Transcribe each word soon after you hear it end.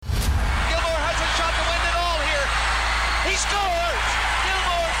scores!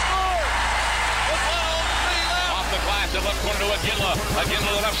 Gilmore scores! With 1:03 left. Off the glass, the left corner to Aginla. Aginla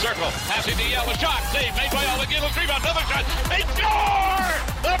to the left circle. Passing to Yell. A shot. Save made by Yell. Aginla. Rebound. Another shot. They score!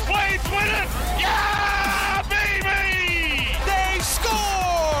 The Flames win it! Yeah, baby! They score!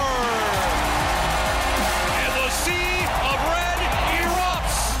 And the sea of red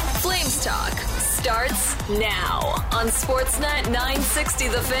erupts. Flames Talk starts now on Sportsnet 960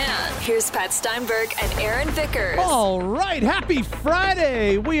 The Fan. Here's Pat Steinberg and Aaron Vickers. All right, happy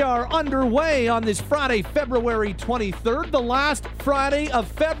Friday. We are underway on this Friday, February 23rd. The last Friday of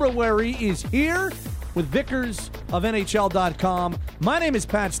February is here with Vickers of NHL.com. My name is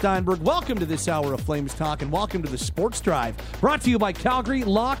Pat Steinberg. Welcome to this hour of Flames Talk and welcome to the Sports Drive. Brought to you by Calgary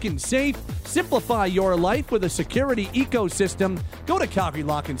Lock and Safe. Simplify your life with a security ecosystem. Go to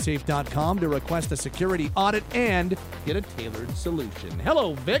CalgaryLockandSafe.com to request a security audit and get a tailored solution.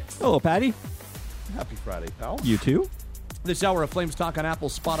 Hello, Vicks. Hello, Patty. Happy Friday, pal. You too? This hour of Flames Talk on Apple,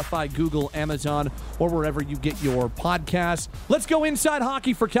 Spotify, Google, Amazon, or wherever you get your podcasts. Let's go inside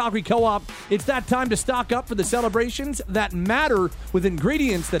hockey for Calgary Co-op. It's that time to stock up for the celebrations that matter with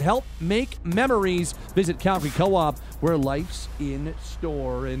ingredients that help make memories. Visit Calgary Co-op, where life's in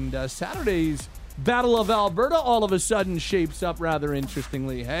store. And Saturday's Battle of Alberta all of a sudden shapes up rather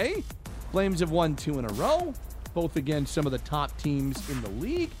interestingly. Hey, Flames have won 2 in a row, both against some of the top teams in the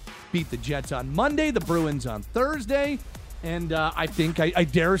league. Beat the Jets on Monday, the Bruins on Thursday. And I think I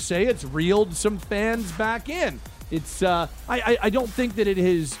dare say it's reeled some fans back in. It's I don't think that it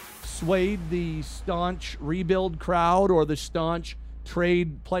has swayed the staunch rebuild crowd or the staunch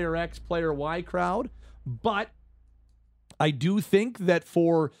trade player X, player Y crowd. But I do think that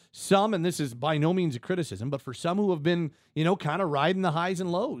for some, and this is by no means a criticism, but for some who have been, kind of riding the highs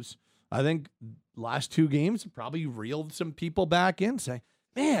and lows, I think last 2 games have probably reeled some people back in, saying,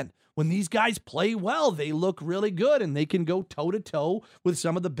 man, when these guys play well, they look really good and they can go toe-to-toe with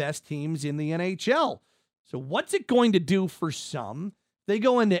some of the best teams in the NHL. So what's it going to do for some? They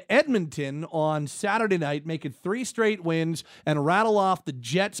go into Edmonton on Saturday night, making 3 straight wins and rattle off the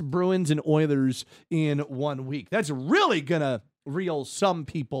Jets, Bruins, and Oilers in 1 week. That's really going to reel some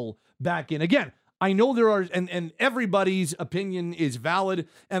people back in. Again, I know there are, and everybody's opinion is valid,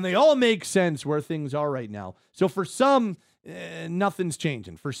 and they all make sense where things are right now. So for some, nothing's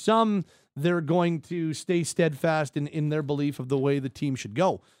changing. For some, they're going to stay steadfast in their belief of the way the team should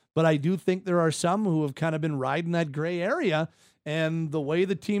go. But I do think there are some who have kind of been riding that gray area, and the way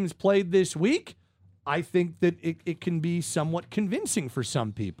the team's played this week, I think that it can be somewhat convincing for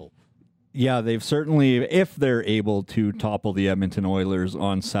some people. Yeah, they've certainly, if they're able to topple the Edmonton Oilers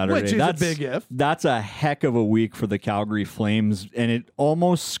on Saturday, which is a big if. That's a heck of a week for the Calgary Flames, and it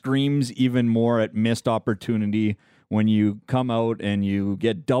almost screams even more at missed opportunity when you come out and you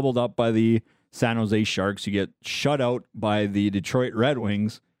get doubled up by the San Jose Sharks, you get shut out by the Detroit Red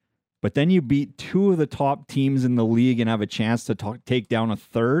Wings, but then you beat 2 of the top teams in the league and have a chance to take down a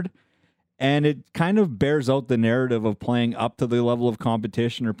third. And it kind of bears out the narrative of playing up to the level of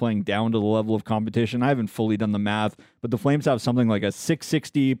competition or playing down to the level of competition. I haven't fully done the math, but the Flames have something like a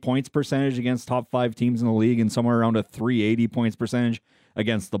 660 points percentage against top 5 teams in the league and somewhere around a 380 points percentage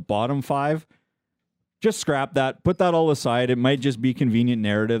against the bottom 5. Just scrap that. Put that all aside. It might just be convenient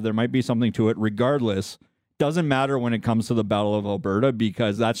narrative. There might be something to it. Regardless, doesn't matter when it comes to the Battle of Alberta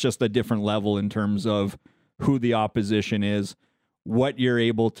because that's just a different level in terms of who the opposition is, what you're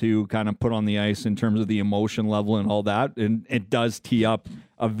able to kind of put on the ice in terms of the emotion level and all that. And it does tee up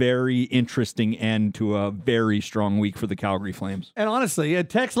a very interesting end to a very strong week for the Calgary Flames. And honestly,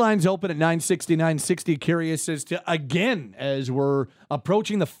 text lines open at 960. Curious as to, again, as we're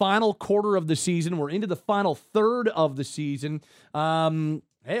approaching the final quarter of the season, we're into the final third of the season.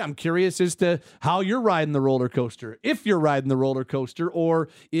 Hey, I'm curious as to how you're riding the roller coaster. If you're riding the roller coaster or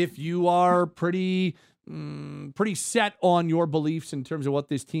if you are pretty set on your beliefs in terms of what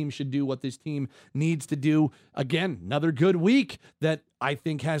this team should do, what this team needs to do. Again, another good week that I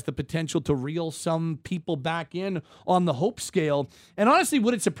think has the potential to reel some people back in on the hope scale. And honestly,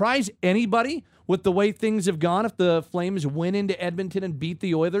 would it surprise anybody with the way things have gone if the Flames win into Edmonton and beat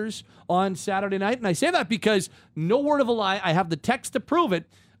the Oilers on Saturday night? And I say that because, no word of a lie, I have the text to prove it.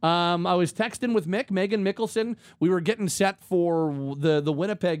 I was texting with Megan Mickelson. We were getting set for the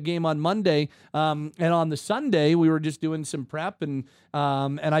Winnipeg game on Monday, and on the Sunday we were just doing some prep, and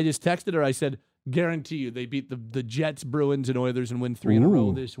I just texted her. I said, guarantee you they beat the Jets, Bruins, and Oilers and win 3 in a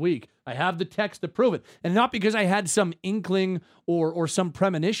row this week. I have the text to prove it, and not because I had some inkling or some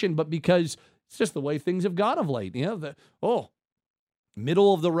premonition, but because it's just the way things have gone of late. Middle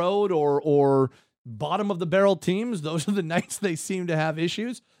of the road or bottom of the barrel teams, those are the nights they seem to have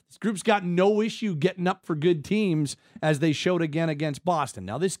issues. This group's got no issue getting up for good teams, as they showed again against Boston.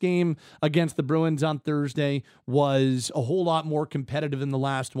 Now, this game against the Bruins on Thursday was a whole lot more competitive than the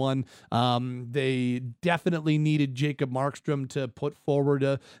last one. They definitely needed Jacob Markstrom to put forward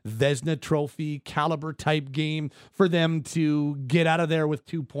a Vezina Trophy caliber type game for them to get out of there with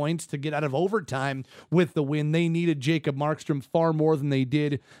 2 points, to get out of overtime with the win. They needed Jacob Markstrom far more than they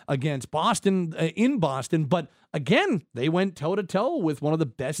did against Boston, in Boston, but again, they went toe-to-toe with one of the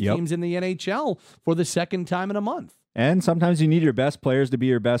best teams in the NHL for the second time in a month. And sometimes you need your best players to be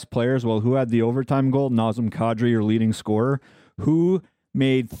your best players. Well, who had the overtime goal? Nazem Kadri, your leading scorer, who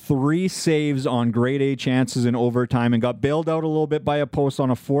made 3 saves on grade A chances in overtime and got bailed out a little bit by a post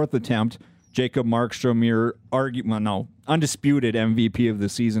on a 4th attempt. Jacob Markstrom, your undisputed MVP of the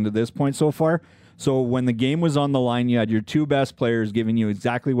season to this point so far. So when the game was on the line, you had your 2 best players giving you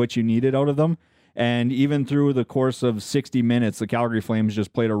exactly what you needed out of them. And even through the course of 60 minutes, the Calgary Flames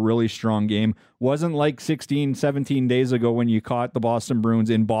just played a really strong game. Wasn't like 16, 17 days ago when you caught the Boston Bruins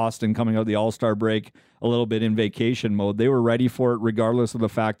in Boston coming out of the All-Star break a little bit in vacation mode. They were ready for it regardless of the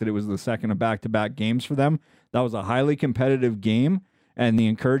fact that it was the second of back-to-back games for them. That was a highly competitive game. And the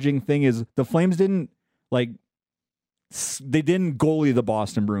encouraging thing is the Flames didn't goalie the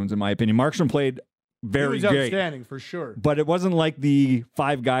Boston Bruins, in my opinion. Markstrom played very he was great. Outstanding for sure. But it wasn't like the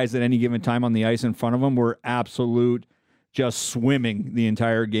 5 guys at any given time on the ice in front of them were absolute just swimming the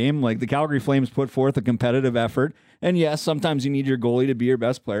entire game. Like the Calgary Flames put forth a competitive effort. And yes, sometimes you need your goalie to be your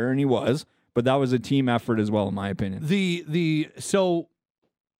best player, and he was. But that was a team effort as well, in my opinion. So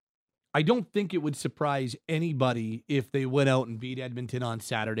I don't think it would surprise anybody if they went out and beat Edmonton on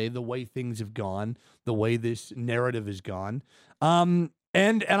Saturday, the way things have gone, the way this narrative has gone.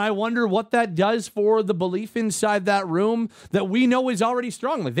 And I wonder what that does for the belief inside that room that we know is already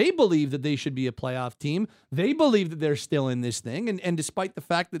strong. Like they believe that they should be a playoff team. They believe that they're still in this thing. And despite the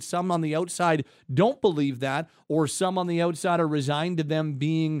fact that some on the outside don't believe that, or some on the outside are resigned to them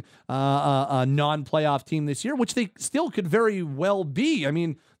being a non-playoff team this year, which they still could very well be. I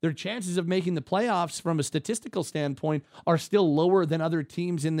mean, their chances of making the playoffs from a statistical standpoint are still lower than other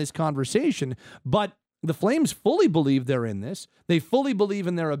teams in this conversation. But the Flames fully believe they're in this. They fully believe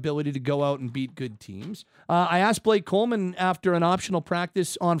in their ability to go out and beat good teams. I asked Blake Coleman after an optional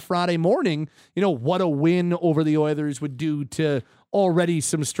practice on Friday morning, what a win over the Oilers would do to already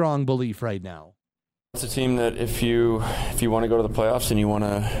some strong belief right now. It's a team that if you want to go to the playoffs and you want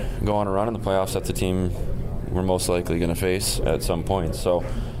to go on a run in the playoffs, that's a team we're most likely going to face at some point. So,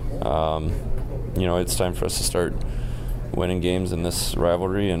 it's time for us to start winning games in this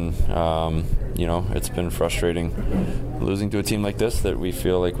rivalry, and it's been frustrating losing to a team like this that we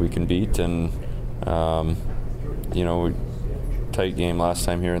feel like we can beat, and tight game last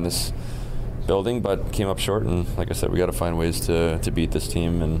time here in this building, but came up short, and like I said, we got to find ways to beat this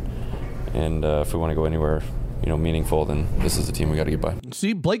team, and if we want to go anywhere meaningful, then this is the team we got to get by.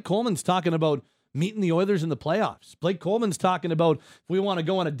 See, Blake Coleman's talking about meeting the Oilers in the playoffs. Blake Coleman's talking about if we want to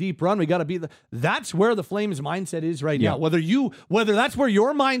go on a deep run, we got to beat that's where the Flames mindset is right now. Whether that's where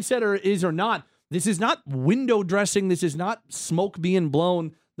your mindset is or not, this is not window dressing. This is not smoke being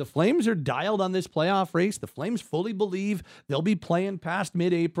blown. The Flames are dialed on this playoff race. The Flames fully believe they'll be playing past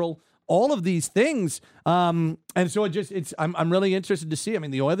mid-April. All of these things. And so I'm really interested to see. I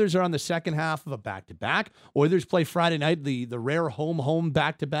mean, the Oilers are on the second half of a back-to-back. Oilers play Friday night, the rare home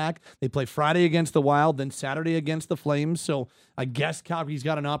back-to-back. They play Friday against the Wild, then Saturday against the Flames. So I guess Calgary's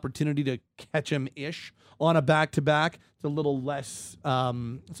got an opportunity to catch him-ish on a back-to-back. It's a little less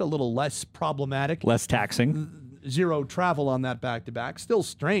problematic. Less taxing. Zero travel on that back-to-back. Still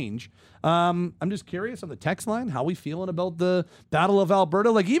strange. I'm just curious on the text line, how we feeling about the Battle of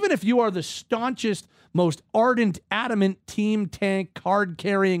Alberta? Like, even if you are the staunchest, most ardent, adamant Team Tank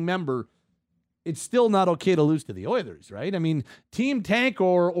card-carrying member, it's still not okay to lose to the Oilers, right? I mean, Team Tank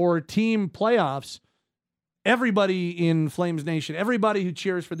or Team Playoffs, everybody in Flames Nation, everybody who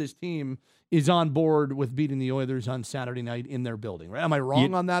cheers for this team is on board with beating the Oilers on Saturday night in their building, right? Am I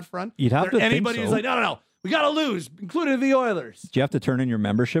wrong on that front? You'd have to think anybody so. who's like, no. We got to lose, including the Oilers. Do you have to turn in your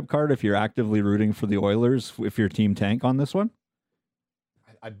membership card if you're actively rooting for the Oilers, if you're Team Tank on this one?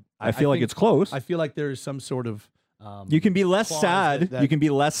 I feel like it's close. I feel like there's some sort of... you can be less sad. You can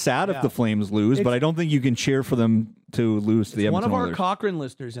be less sad if the Flames lose, but I don't think you can cheer for them to lose to the Edmonton Oilers. One of our Oilers. Cochrane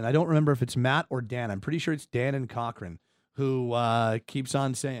listeners, and I don't remember if it's Matt or Dan. I'm pretty sure it's Dan and Cochrane, who keeps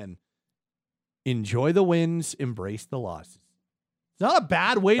on saying, enjoy the wins, embrace the losses. It's not a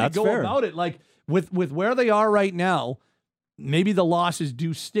bad way to go about it. Like, with where they are right now, maybe the losses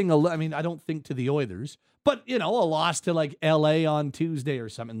do sting a little. I mean, I don't think to the Oilers, but, a loss to like LA on Tuesday or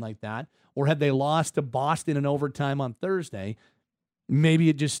something like that, or had they lost to Boston in overtime on Thursday, maybe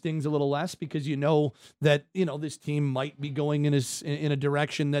it just stings a little less because you know that, this team might be going in a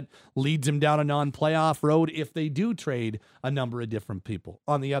direction that leads them down a non-playoff road if they do trade a number of different people.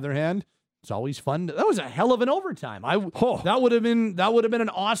 On the other hand, it's always fun. That was a hell of an overtime. That would have been an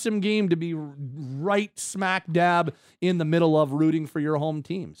awesome game to be right smack dab in the middle of rooting for your home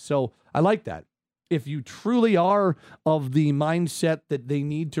team. So I like that. If you truly are of the mindset that they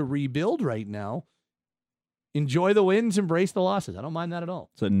need to rebuild right now, enjoy the wins, embrace the losses. I don't mind that at all.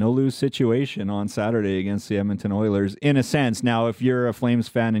 It's a no-lose situation on Saturday against the Edmonton Oilers, in a sense. Now, if you're a Flames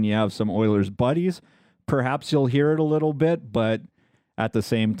fan and you have some Oilers buddies, perhaps you'll hear it a little bit, but at the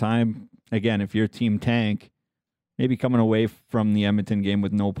same time, again, if your team tank, maybe coming away from the Edmonton game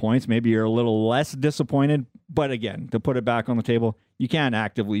with no points, maybe you're a little less disappointed. But again, to put it back on the table, you can't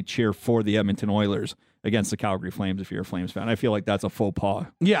actively cheer for the Edmonton Oilers against the Calgary Flames if you're a Flames fan. I feel like that's a faux pas.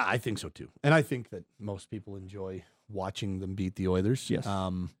 Yeah, I think so too. And I think that most people enjoy watching them beat the Oilers. Yes.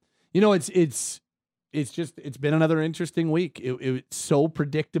 It's been another interesting week. It's so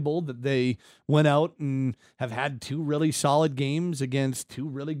predictable that they went out and have had two really solid games against two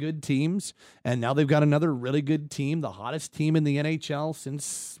really good teams. And now they've got another really good team, the hottest team in the NHL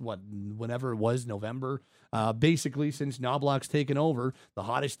since whenever it was, November. Basically since Knobloch's taken over, the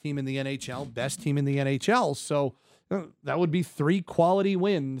hottest team in the NHL, best team in the NHL. So that would be 3 quality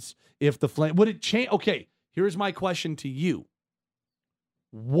wins if the Flames... Would it change? Okay, here's my question to you.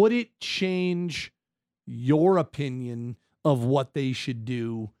 Would it change your opinion of what they should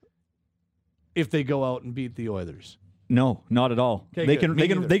do if they go out and beat the Oilers? No, not at all. Okay, they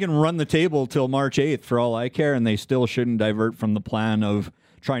good. they can run the table till March 8th for all I care, and they still shouldn't divert from the plan of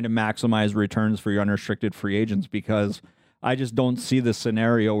trying to maximize returns for your unrestricted free agents, because I just don't see the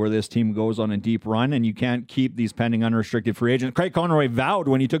scenario where this team goes on a deep run and you can't keep these pending unrestricted free agents. Craig Conroy vowed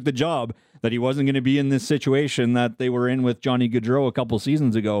when he took the job that he wasn't going to be in this situation that they were in with Johnny Gaudreau a couple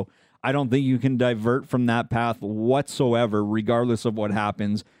seasons ago. I don't think you can divert from that path whatsoever, regardless of what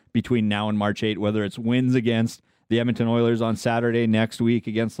happens between now and March 8, whether it's wins against the Edmonton Oilers on Saturday, next week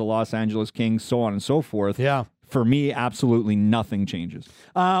against the Los Angeles Kings, so on and so forth. Yeah. For me, absolutely nothing changes.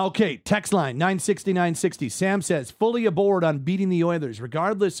 Okay, text line 960-960. Sam says, fully aboard on beating the Oilers.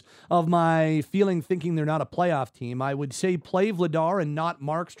 Regardless of my thinking they're not a playoff team, I would say play Vladar and not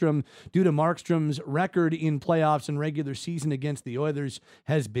Markstrom due to Markstrom's record in playoffs and regular season against the Oilers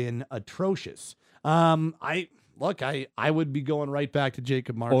has been atrocious. I would be going right back to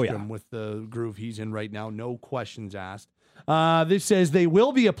Jacob Markstrom with the groove he's in right now. No questions asked. This says they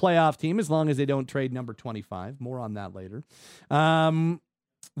will be a playoff team as long as they don't trade number 25. More on that later.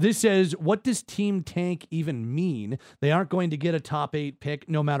 This says, what does team tank even mean? They aren't going to get a top 8 pick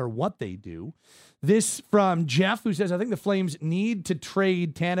no matter what they do. This from Jeff, who says, I think the Flames need to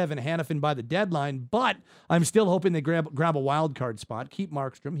trade Tanev and Hanifin by the deadline, but I'm still hoping they grab a wild card spot, keep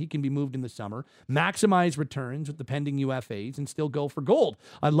Markstrom. He can be moved in the summer, maximize returns with the pending UFAs, and still go for gold.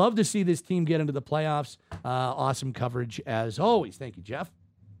 I'd love to see this team get into the playoffs. Awesome coverage as always. Thank you, Jeff.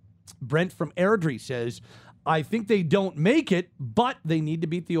 Brent from Airdrie says, I think they don't make it, but they need to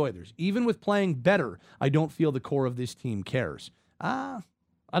beat the Oilers. Even with playing better, I don't feel the core of this team cares. I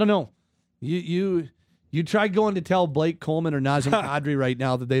don't know. You tried going to tell Blake Coleman or Nazem Kadri right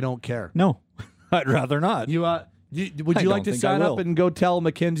now that they don't care. No, I'd rather not. Would you like to sign up and go tell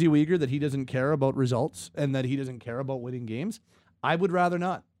Mackenzie Weegar that he doesn't care about results and that he doesn't care about winning games? I would rather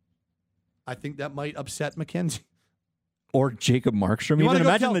not. I think that might upset Mackenzie. Or Jacob Markstrom. You can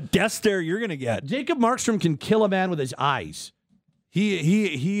imagine the death stare you're going to get. Jacob Markstrom can kill a man with his eyes.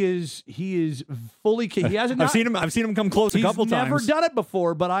 He is fully. He hasn't. I've seen him come close a couple times. He's never done it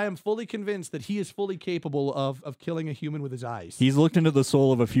before, but I am fully convinced that he is fully capable of killing a human with his eyes. He's looked into the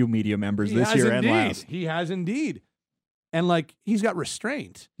soul of a few media members this year and last. He has indeed, and he's got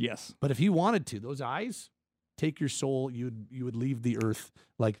restraint. Yes, but if he wanted to, those eyes take your soul. You would leave the earth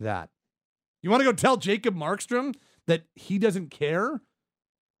like that. You want to go tell Jacob Markstrom that he doesn't care?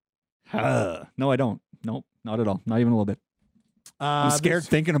 No, I don't. Nope, not at all. Not even a little bit. I'm scared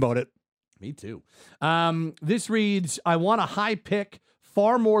thinking about it. Me too. This reads, I want a high pick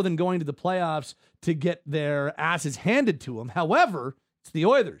far more than going to the playoffs to get their asses handed to them. However, it's the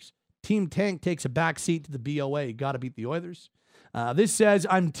Oilers. Team Tank takes a back seat to the BOA. Got to beat the Oilers. This says,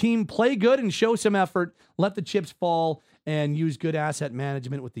 I'm team play good and show some effort. Let the chips fall and use good asset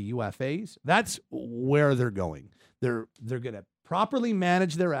management with the UFAs. That's where they're going. They're going to properly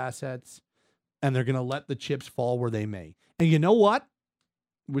manage their assets, and they're going to let the chips fall where they may. And you know what?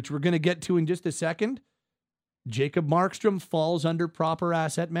 Which we're going to get to in just a second. Jacob Markstrom falls under proper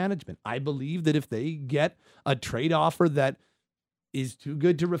asset management. I believe that if they get a trade offer that is too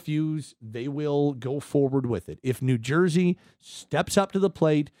good to refuse, they will go forward with it. If New Jersey steps up to the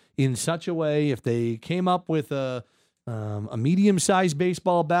plate in such a way, if they came up with a medium-sized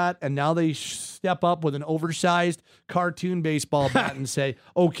baseball bat and now they step up with an oversized cartoon baseball bat and say,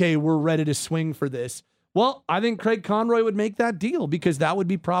 okay, we're ready to swing for this. Well, I think Craig Conroy would make that deal because that would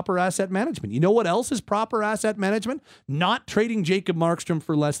be proper asset management. You know what else is proper asset management? Not trading Jacob Markstrom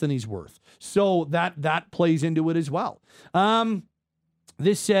for less than he's worth. So that plays into it as well.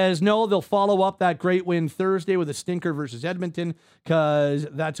 This says, no, they'll follow up that great win Thursday with a stinker versus Edmonton because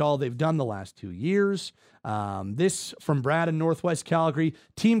that's all they've done the last 2 years. This from Brad in Northwest Calgary.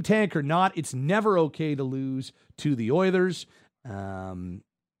 Team tank or not, it's never okay to lose to the Oilers.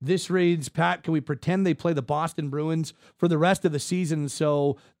 This reads, Pat, can we pretend they play the Boston Bruins for the rest of the season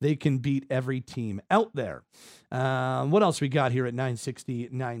so they can beat every team out there? What else we got here at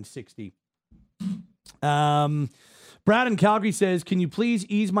 960? Brad in Calgary says, can you please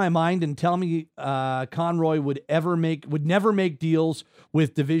ease my mind and tell me Conroy would never make deals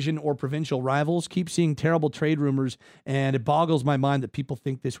with division or provincial rivals? Keep seeing terrible trade rumors, and it boggles my mind that people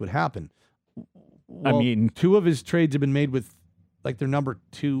think this would happen. Well, I mean, 2 of his trades have been made with like their number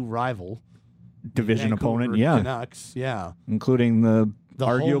 2 rival, division Vancouver opponent, yeah, Canucks, yeah, including the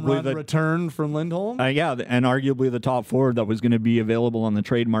arguably home run the return from Lindholm, and arguably the top forward that was going to be available on the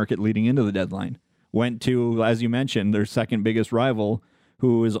trade market leading into the deadline went to, as you mentioned, their second biggest rival,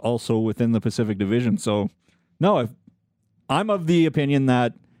 who is also within the Pacific Division. So, no, I'm of the opinion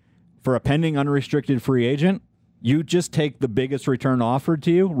that for a pending unrestricted free agent, you just take the biggest return offered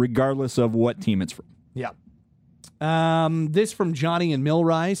to you, regardless of what team it's from. Yeah. This from Johnny and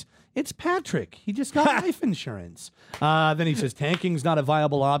Millrise. It's Patrick. He just got life insurance. Then he says, tanking's not a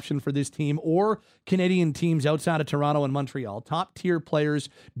viable option for this team or Canadian teams outside of Toronto and Montreal. Top-tier players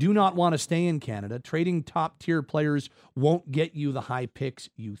do not want to stay in Canada. Trading top-tier players won't get you the high picks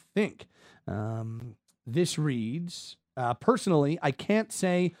you think. This reads, personally, I can't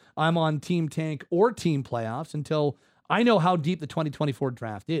say I'm on Team Tank or Team Playoffs until I know how deep the 2024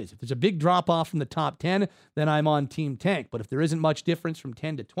 draft is. If there's a big drop-off from the top 10, then I'm on Team Tank. But if there isn't much difference from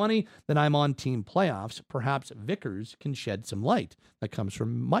 10 to 20, then I'm on Team Playoffs. Perhaps Vickers can shed some light. That comes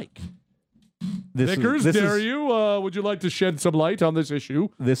from Mike. Vickers, dare you? Would you like to shed some light on this issue?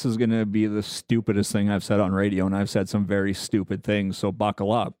 This is going to be the stupidest thing I've said on radio, and I've said some very stupid things, so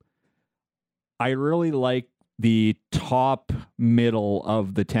buckle up. I really like the top middle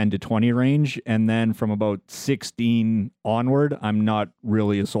of the 10 to 20 range, and then from about 16 onward, I'm not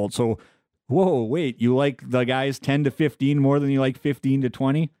really as sold. So, whoa, wait, you like the guys 10 to 15 more than you like 15 to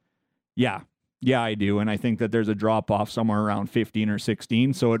 20? Yeah, I do, and I think that there's a drop-off somewhere around 15 or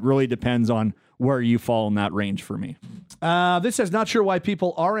 16, so it really depends on where you fall in that range for me. This says, not sure why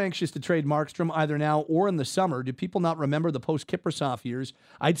people are anxious to trade Markstrom either now or in the summer. Do people not remember the post-Kiprasov years?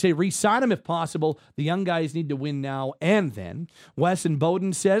 I'd say re-sign him if possible. The young guys need to win now and then. Wes and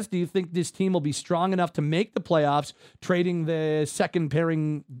Bowden says, do you think this team will be strong enough to make the playoffs, trading the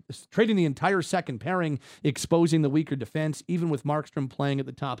entire second pairing, exposing the weaker defense, even with Markstrom playing at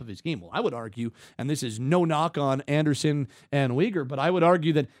the top of his game? Well, I would argue, and this is no knock on Anderson and Weegar, but I would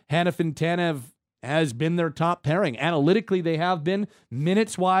argue that Hanifin Tanev has been their top pairing. Analytically, they have been.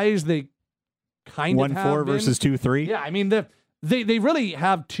 Minutes-wise, they kind of have 1-4 versus 2-3. Yeah, I mean, they really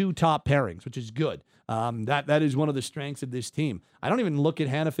have 2 top pairings, which is good. That is one of the strengths of this team. I don't even look at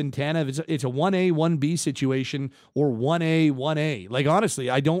Hanifin Tanev. It's a 1A, 1B situation or 1A, 1A. Like, honestly,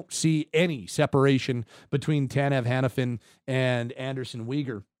 I don't see any separation between Tanev, Hanifin, and Anderson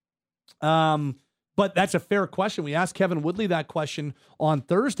Weegar. But that's a fair question. We asked Kevin Woodley that question on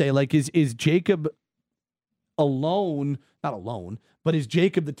Thursday. Like, is Jacob alone, not alone, but is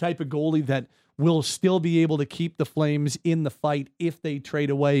Jacob the type of goalie that will still be able to keep the Flames in the fight if they trade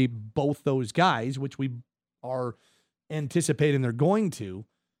away both those guys, which we are anticipating they're going to?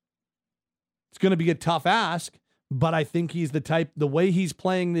 It's going to be a tough ask, but I think he's the way he's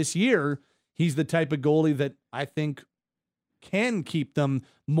playing this year, he's the type of goalie that I think can keep them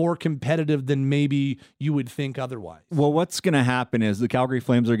more competitive than maybe you would think otherwise. Well, what's going to happen is the Calgary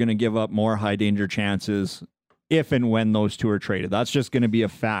Flames are going to give up more high danger chances if and when those 2 are traded. That's just going to be a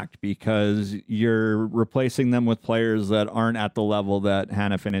fact because you're replacing them with players that aren't at the level that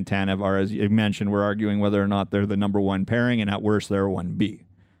Hanifin and Tanev are. As you mentioned, we're arguing whether or not they're the number 1 pairing, and at worst, they're 1B.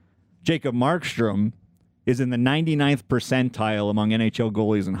 Jacob Markstrom is in the 99th percentile among NHL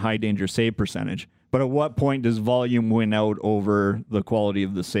goalies in high danger save percentage. But at what point does volume win out over the quality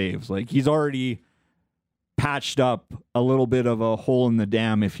of the saves? Like, he's already patched up a little bit of a hole in the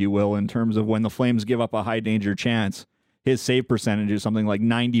dam, if you will, in terms of when the Flames give up a high danger chance. His save percentage is something like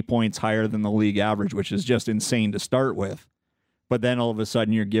 90 points higher than the league average, which is just insane to start with. but then all of a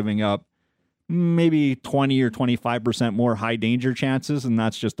sudden you're giving up maybe 20 or 25% more high danger chances, and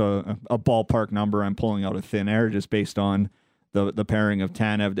that's just a ballpark number I'm pulling out of thin air just based on the pairing of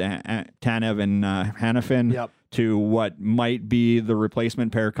Tanev and Hanifin to what might be the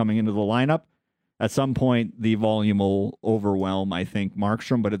replacement pair coming into the lineup. At some point, the volume will overwhelm, I think,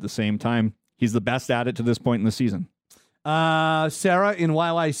 Markstrom, but at the same time, he's the best at it to this point in the season. Sarah in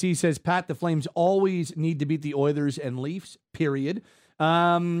YYC says, Pat, the Flames always need to beat the Oilers and Leafs, period.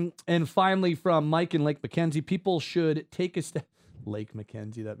 And finally from Mike in Lake Mackenzie, people should take a step... Lake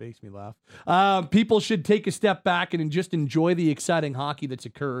Mackenzie, that makes me laugh. People should take a step back and just enjoy the exciting hockey that's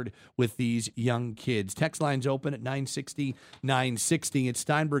occurred with these young kids. Text line's open at 960-960. It's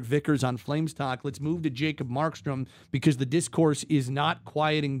Steinberg Vickers on Flames Talk. Let's move to Jacob Markstrom because the discourse is not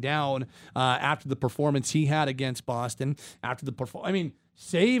quieting down after the performance he had against Boston.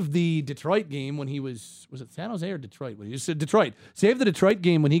 Save the Detroit game when he was it San Jose or Detroit? When he was Detroit. Save the Detroit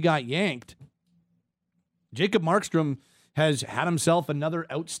game when he got yanked. Jacob Markstrom has had himself another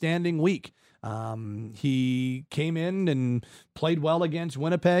outstanding week. He came in and played well against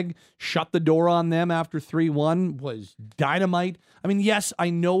Winnipeg, shut the door on them after 3-1, was dynamite. I mean, yes, I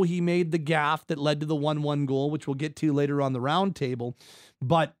know he made the gaffe that led to the 1-1 goal, which we'll get to later on the round table,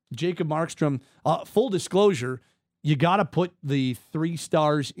 but Jacob Markstrom, full disclosure, you got to put the 3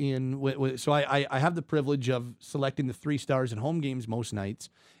 stars in. So I have the privilege of selecting the 3 stars in home games most nights,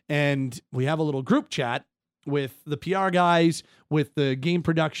 and we have a little group chat with the PR guys, with the game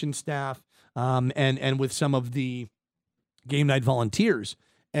production staff, and with some of the game night volunteers.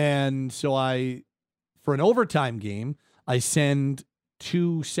 And so for an overtime game, I send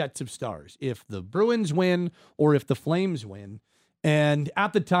 2 sets of stars. If the Bruins win or if the Flames win. And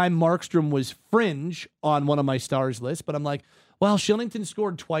at the time, Markstrom was fringe on one of my stars lists, but I'm like, well, Shillington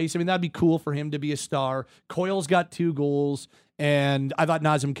scored twice. I mean, that'd be cool for him to be a star. Coyle's got 2 goals. And I thought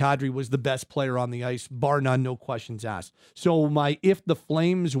Nazem Kadri was the best player on the ice, bar none, no questions asked. So my if the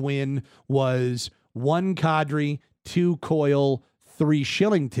Flames win was 1 Kadri, 2 Coyle, 3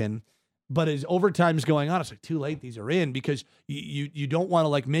 Shillington. But as overtime's going on, it's like too late. These are in because you don't want to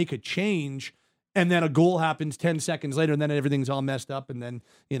like make a change and then a goal happens 10 seconds later and then everything's all messed up. And then,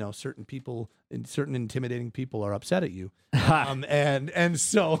 certain people and certain intimidating people are upset at you. And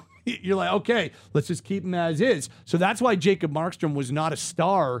so you're like, okay, let's just keep him as is. So that's why Jacob Markstrom was not a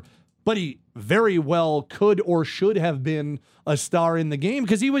star, but he very well could or should have been a star in the game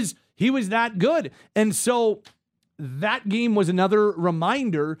because he was that good. And so that game was another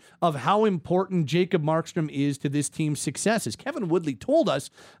reminder of how important Jacob Markstrom is to this team's success. As Kevin Woodley told us,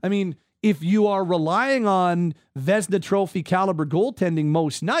 I mean, if you are relying on Vezina Trophy caliber goaltending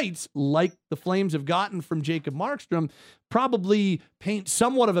most nights, like the Flames have gotten from Jacob Markstrom, probably paint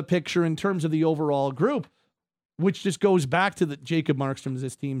somewhat of a picture in terms of the overall group, which just goes back to Jacob Markstrom is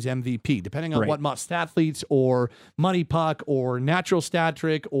this team's MVP. Depending on what Statleets or Money Puck or Natural Stat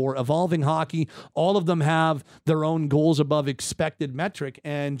Trick or Evolving Hockey, all of them have their own goals above expected metric,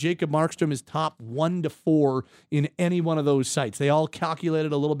 and Jacob Markstrom is top 1 to 4 in any one of those sites. They all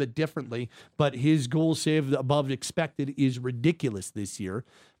calculated a little bit differently, but his goal saved above expected is ridiculous this year.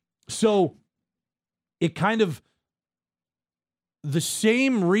 So it kind of the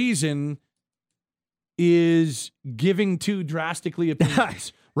same reason is giving 2 drastically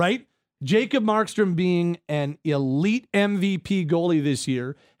opinions, right? Jacob Markstrom being an elite MVP goalie this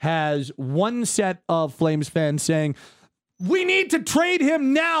year has one set of Flames fans saying, we need to trade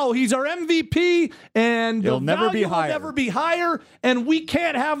him now. He's our MVP and he'll never be higher. Will never be higher. And we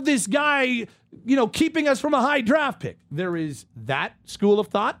can't have this guy, keeping us from a high draft pick. There is that school of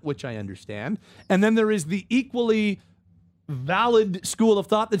thought, which I understand. And then there is the equally valid school of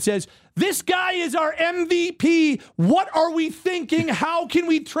thought that says, this guy is our MVP. What are we thinking? How can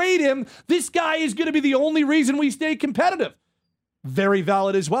we trade him? This guy is going to be the only reason we stay competitive. Very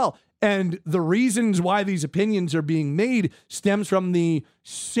valid as well. And the reasons why these opinions are being made stems from the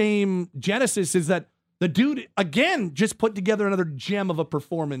same genesis, is that the dude, again, just put together another gem of a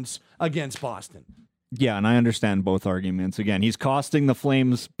performance against Boston. Yeah, and I understand both arguments. Again, he's costing the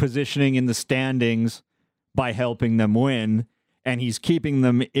Flames positioning in the standings by helping them win, and he's keeping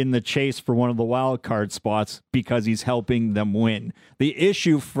them in the chase for one of the wild card spots because he's helping them win. The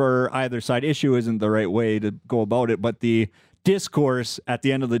issue for either side, issue isn't the right way to go about it, but the discourse at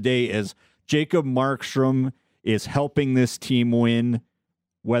the end of the day is Jacob Markstrom is helping this team win,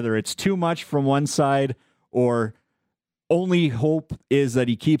 whether it's too much from one side or only hope is that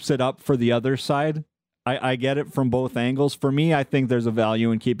he keeps it up for the other side. I get it from both angles. For me, I think there's a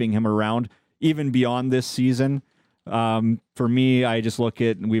value in keeping him around even beyond this season. For me, I just look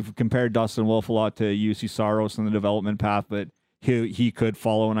at, and we've compared Dustin Wolf a lot to UC Saros in the development path, but he could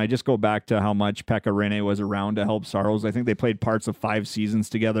follow. And I just go back to how much Pekka Rinne was around to help Saros. I think they played parts of 5 seasons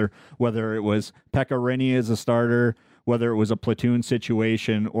together, whether it was Pekka Rinne as a starter, whether it was a platoon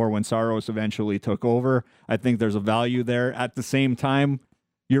situation, or when Saros eventually took over. I think there's a value there. At the same time,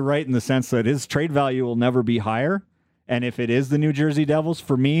 you're right in the sense that his trade value will never be higher. And if it is the New Jersey Devils,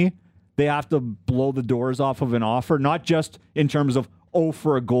 for me, they have to blow the doors off of an offer, not just in terms of,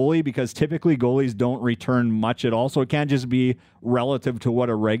 for a goalie, because typically goalies don't return much at all. So it can't just be relative to what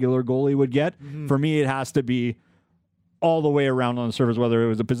a regular goalie would get. For me, it has to be all the way around on the surface, whether it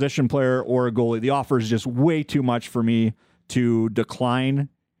was a position player or a goalie. The offer is just way too much for me to decline.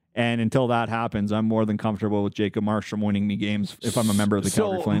 And until that happens, I'm more than comfortable with Jacob Markstrom winning me games if I'm a member of the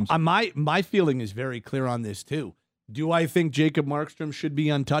Calgary Flames. My feeling is very clear on this too. Do I think Jacob Markstrom should be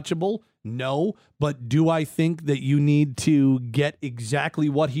untouchable? No. But do I think that you need to get exactly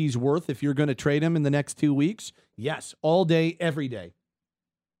what he's worth if you're going to trade him in the next 2 weeks? Yes. All day, every day.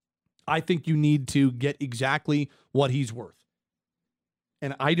 I think you need to get exactly what he's worth.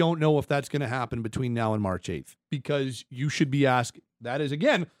 And I don't know if that's going to happen between now and March 8th, because you should be asked. That is,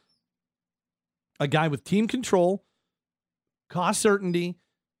 again, a guy with team control, cost certainty,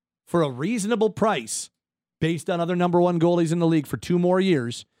 for a reasonable price, based on other number 1 goalies in the league for 2 more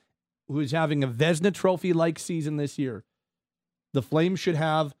years, who is having a Vezina Trophy-like season this year. The Flames should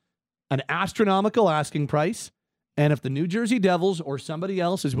have an astronomical asking price, and if the New Jersey Devils or somebody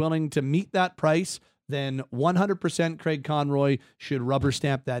else is willing to meet that price, then 100% Craig Conroy should rubber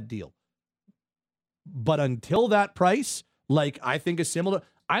stamp that deal. But until that price, I think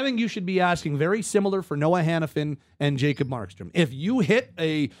you should be asking very similar for Noah Hannafin and Jacob Markstrom. If you hit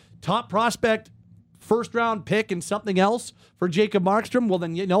a top prospect, first-round pick and something else for Jacob Markstrom, well,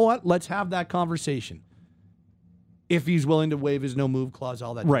 then you know what? Let's have that conversation. If he's willing to waive his no-move clause,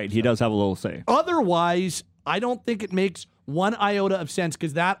 all that. Right, he does have a little say. Otherwise, I don't think it makes one iota of sense,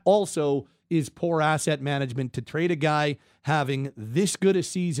 because that also is poor asset management to trade a guy having this good a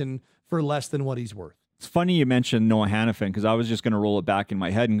season for less than what he's worth. It's funny you mentioned Noah Hannafin, because I was just going to roll it back in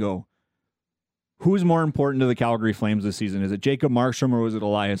my head and go, who's more important to the Calgary Flames this season? Is it Jacob Markstrom or was it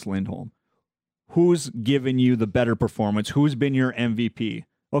Elias Lindholm? Who's given you the better performance? Who's been your MVP?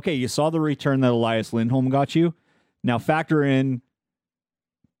 Okay, you saw the return that Elias Lindholm got you. Now factor in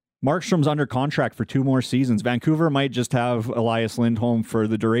Markstrom's under contract for 2 more seasons. Vancouver might just have Elias Lindholm for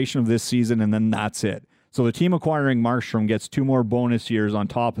the duration of this season, and then that's it. So the team acquiring Markstrom gets 2 more bonus years on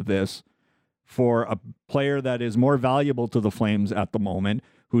top of this for a player that is more valuable to the Flames at the moment,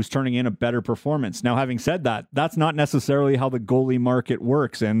 who's turning in a better performance. Now, having said that, that's not necessarily how the goalie market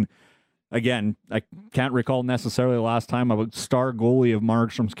works. And again, I can't recall necessarily the last time a star goalie of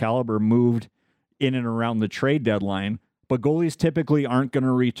Markstrom's caliber moved in and around the trade deadline. But goalies typically aren't going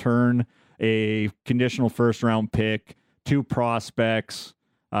to return a conditional first-round pick, 2 prospects,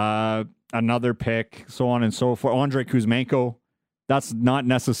 another pick, so on and so forth. Andrei Kuzmenko, that's not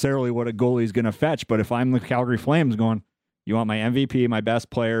necessarily what a goalie is going to fetch. But if I'm the Calgary Flames going, you want my MVP, my best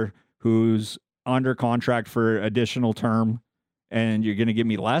player who's under contract for additional term, and you're going to give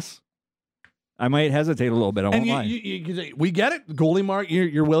me less? I might hesitate a little bit. I won't lie. We get it. Goalie mark,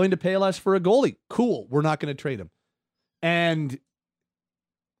 you're willing to pay less for a goalie. Cool. We're not going to trade him. And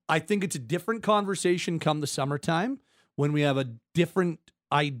I think it's a different conversation come the summertime when we have a different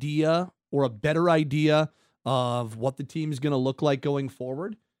idea or a better idea of what the team is going to look like going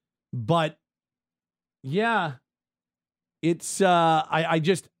forward. But yeah, it's I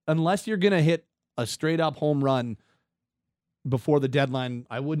just, unless you're going to hit a straight up home run before the deadline,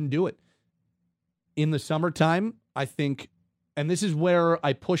 I wouldn't do it. In the summertime, I think, and this is where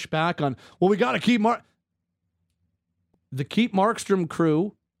I push back on, well, we got to keep the keep Markstrom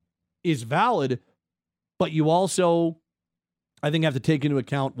crew is valid, but you also, I think, have to take into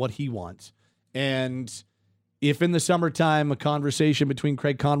account what he wants. And if in the summertime a conversation between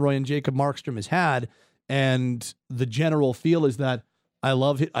Craig Conroy and Jacob Markstrom is had, and the general feel is that I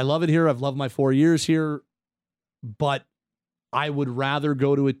love it here, I've loved my 4 years here, but I would rather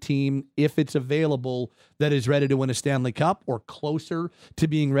go to a team, if it's available, that is ready to win a Stanley Cup or closer to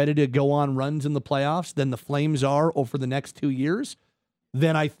being ready to go on runs in the playoffs than the Flames are over the next 2 years,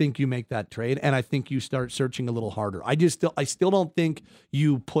 then I think you make that trade, and I think you start searching a little harder. I still don't think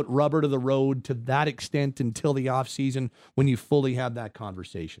you put rubber to the road to that extent until the offseason when you fully have that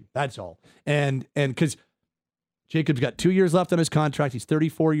conversation. That's all. And because Jacob's got 2 years left on his contract. He's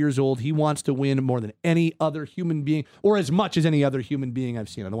 34 years old. He wants to win more than any other human being, or as much as any other human being I've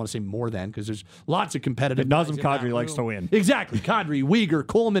seen. I don't want to say more than, because there's lots of competitive. Nazem Kadri likes to win. Exactly. Kadri, Uyghur,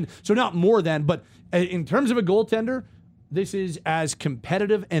 Coleman. So not more than, but in terms of a goaltender, this is as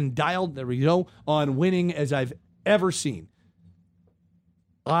competitive and dialed, there we go, on winning as I've ever seen.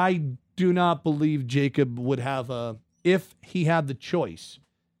 I do not believe Jacob would have if he had the choice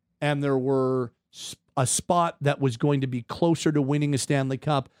and there were a spot that was going to be closer to winning a Stanley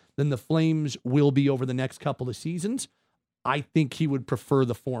Cup than the Flames will be over the next couple of seasons, I think he would prefer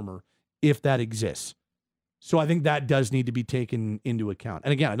the former if that exists. So I think that does need to be taken into account.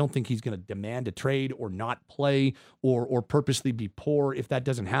 And again, I don't think he's going to demand a trade or not play or purposely be poor if that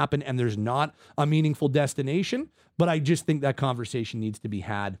doesn't happen and there's not a meaningful destination. But I just think that conversation needs to be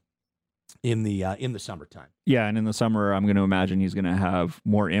had in the summertime. Yeah, and in the summer, I'm going to imagine he's going to have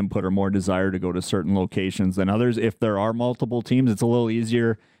more input or more desire to go to certain locations than others. If there are multiple teams, it's a little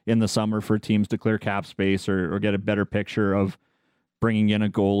easier in the summer for teams to clear cap space or get a better picture of bringing in a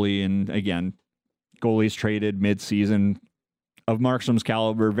goalie. And again, goalies traded mid-season of Markstrom's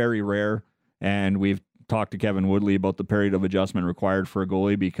caliber, very rare. And we've talked to Kevin Woodley about the period of adjustment required for a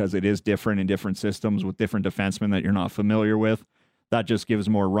goalie because it is different in different systems with different defensemen that you're not familiar with. That just gives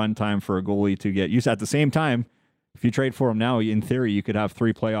more run time for a goalie to get used. At the same time, if you trade for him now, in theory, you could have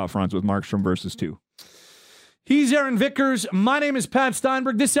 3 playoff runs with Markstrom versus 2. He's Aaron Vickers. My name is Pat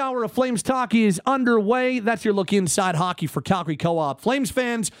Steinberg. This hour of Flames Talk is underway. That's your look inside hockey for Calgary Co-op. Flames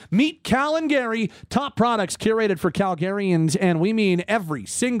fans, meet Cal and Gary, top products curated for Calgarians, and we mean every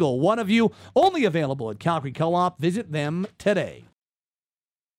single one of you. Only available at Calgary Co-op. Visit them today.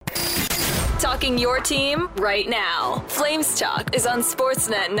 Talking your team right now. Flames Talk is on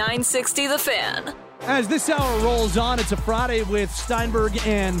Sportsnet 960 The Fan. As this hour rolls on, it's a Friday with Steinberg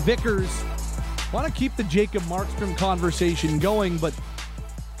and Vickers. Want to keep the Jacob Markstrom conversation going, but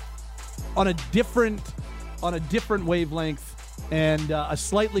on a different wavelength and a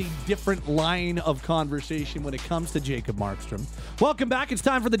slightly different line of conversation when it comes to Jacob Markstrom. Welcome back. It's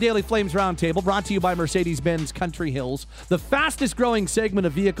time for the Daily Flames Roundtable, brought to you by Mercedes-Benz Country Hills. The fastest growing segment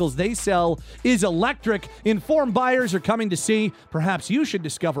of vehicles they sell is electric. Informed buyers are coming to see. Perhaps you should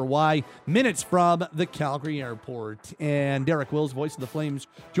discover why. Minutes from the Calgary airport. And Derek Wills, voice of the Flames,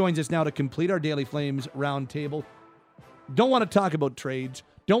 joins us now to complete our Daily Flames Roundtable. Don't want to talk about trades.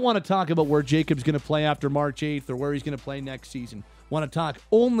 Don't want to talk about where Jacob's going to play after March 8th or where he's going to play next season. Want to talk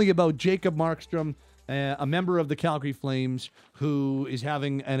only about Jacob Markstrom, a member of the Calgary Flames who is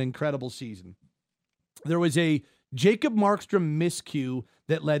having an incredible season. There was a Jacob Markstrom miscue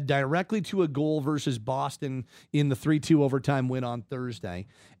that led directly to a goal versus Boston in the 3-2 overtime win on Thursday.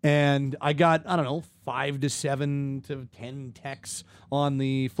 And I got, 5 to 7 to 10 texts on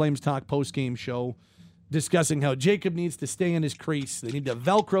the Flames Talk postgame show discussing how Jacob needs to stay in his crease. They need to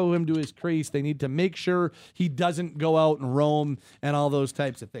Velcro him to his crease. They need to make sure he doesn't go out and roam and all those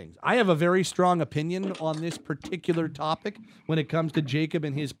types of things. I have a very strong opinion on this particular topic when it comes to Jacob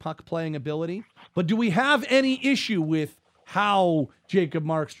and his puck-playing ability. But do we have any issue with how Jacob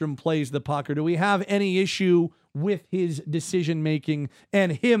Markstrom plays the puck, or do we have any issue with his decision-making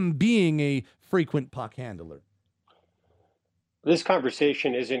and him being a frequent puck handler? This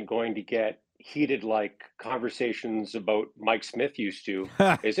conversation isn't going to get heated like conversations about Mike Smith used to,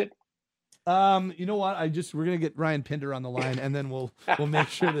 is it? You know what? We're gonna get Ryan Pinder on the line, and then we'll make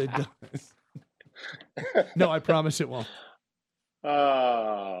sure that it does. No, I promise it won't.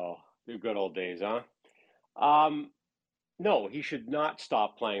 Oh, the good old days, huh? No, he should not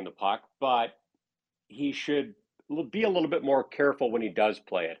stop playing the puck, but he should be a little bit more careful when he does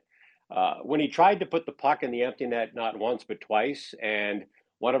play it. When he tried to put the puck in the empty net not once but twice, and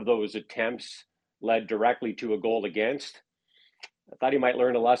one of those attempts led directly to a goal against, I thought he might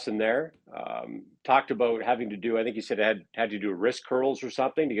learn a lesson there. Talked about having to do, I think he said had to do wrist curls or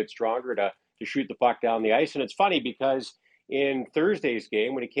something to get stronger to shoot the puck down the ice. And it's funny because in Thursday's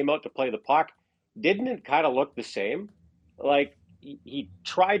game, when he came out to play the puck, didn't it kind of look the same? Like he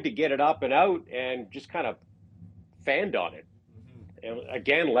tried to get it up and out and just kind of fanned on it. And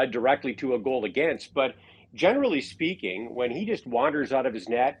again, led directly to a goal against. But generally speaking, when he just wanders out of his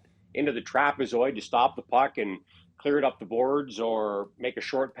net into the trapezoid to stop the puck and clear it up the boards or make a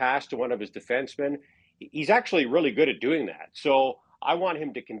short pass to one of his defensemen, he's actually really good at doing that. So I want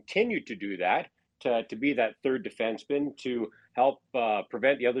him to continue to do that, to be that third defenseman, to help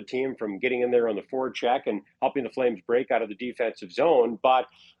prevent the other team from getting in there on the forward check and helping the Flames break out of the defensive zone. But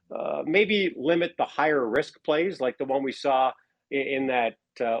maybe limit the higher risk plays like the one we saw in that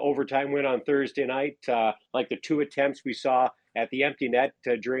overtime win on Thursday night, like the 2 attempts we saw at the empty net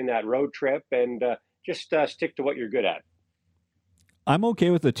during that road trip, and just stick to what you're good at. I'm okay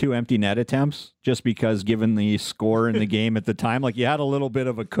with the 2 empty net attempts just because given the score in the game at the time, like you had a little bit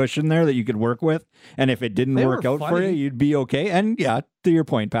of a cushion there that you could work with. And if it didn't work out for you, you'd be okay. And yeah, to your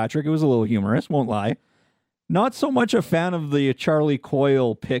point, Patrick, it was a little humorous, won't lie. Not so much a fan of the Charlie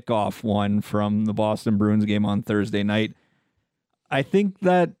Coyle pickoff one from the Boston Bruins game on Thursday night. I think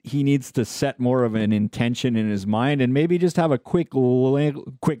that he needs to set more of an intention in his mind and maybe just have a quick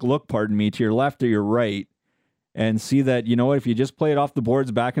look, to your left or your right, and see that, you know what, if you just play it off the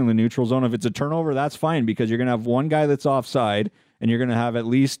boards back in the neutral zone, if it's a turnover, that's fine, because you're going to have one guy that's offside, and you're going to have at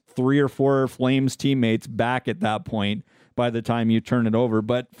least 3 or 4 Flames teammates back at that point by the time you turn it over.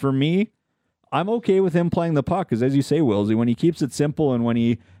 But for me, I'm okay with him playing the puck, because as you say, Willsy, when he keeps it simple and when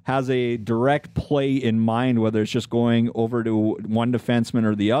he has a direct play in mind, whether it's just going over to one defenseman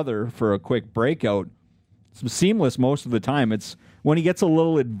or the other for a quick breakout, it's seamless most of the time. It's when he gets a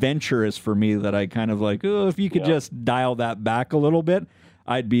little adventurous for me that I kind of like, oh, if you could just dial that back a little bit,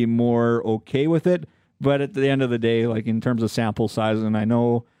 I'd be more okay with it. But at the end of the day, like in terms of sample size, and I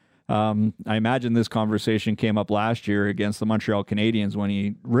know, I imagine this conversation came up last year against the Montreal Canadiens when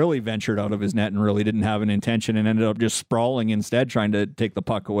he really ventured out of his net and really didn't have an intention and ended up just sprawling instead, trying to take the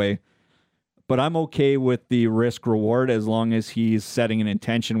puck away. But I'm okay with the risk reward as long as he's setting an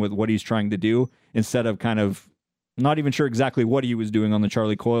intention with what he's trying to do, instead of kind of not even sure exactly what he was doing on the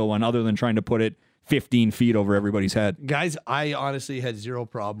Charlie Coyle one, other than trying to put it 15 feet over everybody's head. Guys, I honestly had zero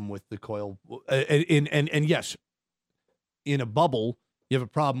problem with the Coyle. And yes, in a bubble, you have a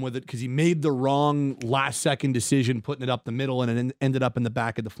problem with it because he made the wrong last-second decision putting it up the middle, and it ended up in the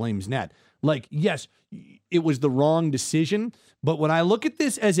back of the Flames net. Like, yes, it was the wrong decision, but when I look at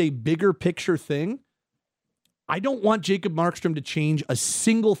this as a bigger picture thing, I don't want Jacob Markstrom to change a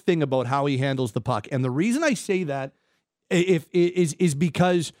single thing about how he handles the puck. And the reason I say that is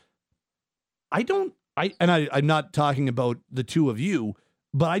because I'm not talking about the two of you,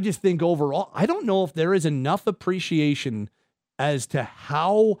 but I just think overall, I don't know if there is enough appreciation as to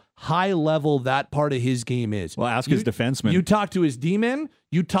how high level that part of his game is. Well, ask his defenseman. You talk to his D-men,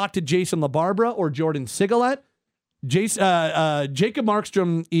 you talk to Jason LaBarbera or Jordan Sigalet. Jacob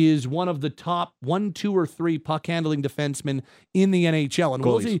Markstrom is one of the top 1, 2, or 3 puck handling defensemen in the NHL. And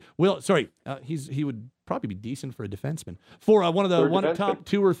he would probably be decent for a defenseman. For one of the top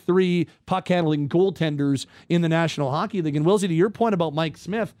 2 or 3 puck handling goaltenders in the National Hockey League. And Willsy, to your point about Mike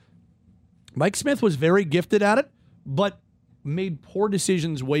Smith was very gifted at it, but made poor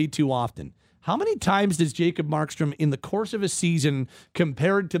decisions way too often. How many times does Jacob Markstrom in the course of a season,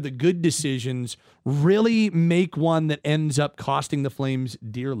 compared to the good decisions, really make one that ends up costing the Flames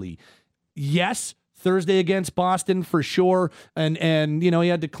dearly? Yes, Thursday against Boston for sure. And he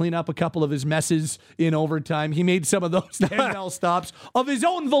had to clean up a couple of his messes in overtime. He made some of those 10-0 stops of his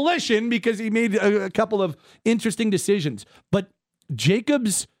own volition because he made a couple of interesting decisions. But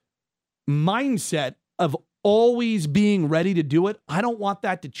Jacob's mindset of always being ready to do it, I don't want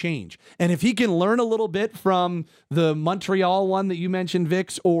that to change. And if he can learn a little bit from the Montreal one that you mentioned,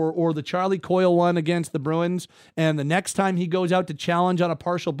 Vix, or the Charlie Coyle one against the Bruins, and the next time he goes out to challenge on a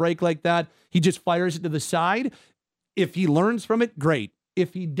partial break like that, he just fires it to the side. If he learns from it, great.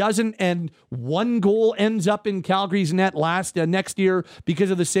 If he doesn't, and one goal ends up in Calgary's net next year because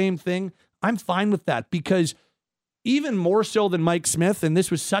of the same thing, I'm fine with that, because even more so than Mike Smith, and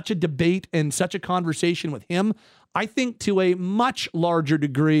this was such a debate and such a conversation with him, I think to a much larger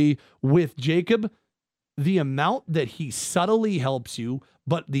degree with Jacob, the amount that he subtly helps you,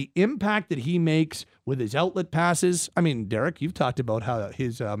 but the impact that he makes with his outlet passes. I mean, Derek, you've talked about how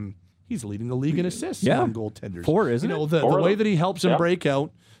he's leading the league in assists among goaltenders. 4, isn't it? The way that he helps him break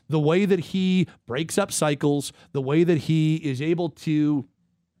out, the way that he breaks up cycles, the way that he is able to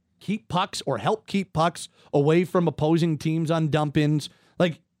keep pucks or help keep pucks away from opposing teams on dump-ins.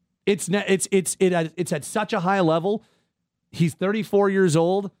 Like, it's at such a high level. He's 34 years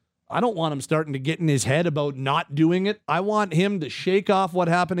old. I don't want him starting to get in his head about not doing it. I want him to shake off what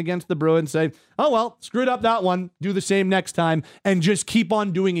happened against the Bruins, say, oh, well, screwed up that one, do the same next time, and just keep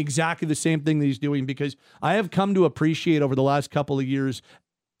on doing exactly the same thing that he's doing, because I have come to appreciate over the last couple of years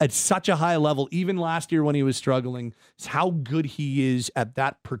at such a high level, even last year when he was struggling, how good he is at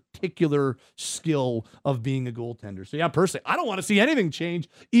that particular skill of being a goaltender. So yeah, personally, I don't want to see anything change,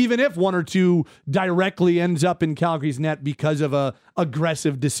 even if 1 or 2 directly ends up in Calgary's net because of a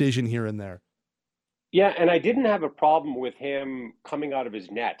aggressive decision here and there. Yeah, and I didn't have a problem with him coming out of his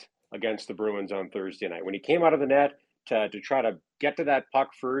net against the Bruins on Thursday night. When he came out of the net to try to get to that puck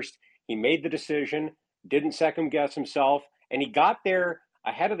first, he made the decision, didn't second guess himself, and he got there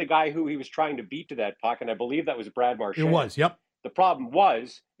ahead of the guy who he was trying to beat to that puck, and I believe that was Brad Marchand. It was, yep. The problem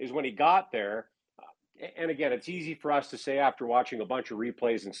is when he got there, and again, it's easy for us to say after watching a bunch of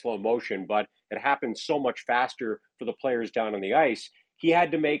replays in slow motion, but it happens so much faster for the players down on the ice. He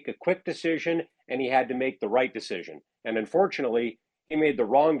had to make a quick decision, and he had to make the right decision. And unfortunately, he made the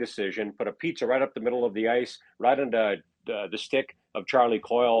wrong decision, put a pizza right up the middle of the ice, right into the stick of Charlie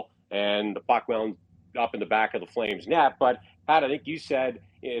Coyle, and the puck up in the back of the Flames net. But Pat, I think you said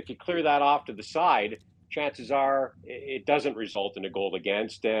if you clear that off to the side, chances are it doesn't result in a goal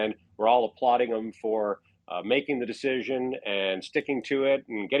against, and we're all applauding him for making the decision and sticking to it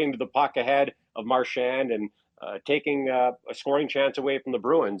and getting to the puck ahead of Marchand and taking a scoring chance away from the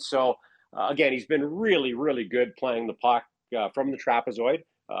Bruins. So again, he's been really, really good playing the puck from the trapezoid.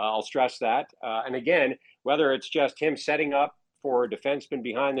 I'll stress that. And again, whether it's just him setting up for a defenseman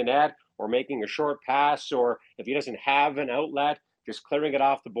behind the net or making a short pass, or if he doesn't have an outlet, just clearing it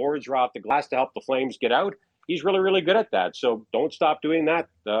off the boards or off the glass to help the Flames get out, he's really, really good at that. So don't stop doing that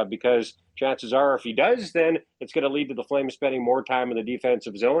because chances are if he does, then it's going to lead to the Flames spending more time in the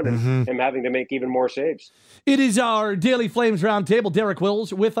defensive zone and him having to make even more saves. It is our Daily Flames Roundtable. Derek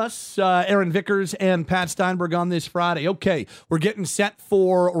Wills with us, Aaron Vickers, and Pat Steinberg on this Friday. Okay, we're getting set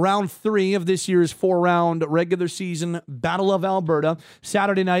for round 3 of this year's 4-round regular season Battle of Alberta,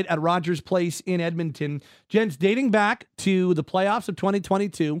 Saturday night at Rogers Place in Edmonton. Gents, dating back to the playoffs of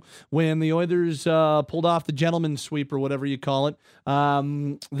 2022 when the Oilers pulled off the gentleman's sweep or whatever you call it.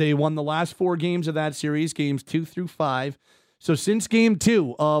 They won the last 4 games of that series, games 2 through 5. So since game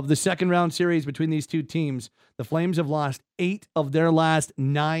 2 of the second round series between these two teams, the Flames have lost 8 of their last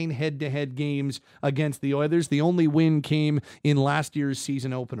 9 head-to-head games against the Oilers. The only win came in last year's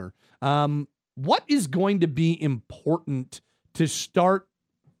season opener. What is going to be important to start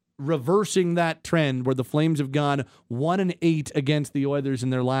reversing that trend where the Flames have gone 1-8 against the Oilers in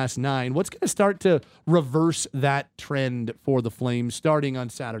their last 9? What's going to start to reverse that trend for the Flames starting on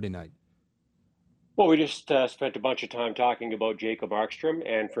Saturday night? Well, we just spent a bunch of time talking about Jacob Markstrom,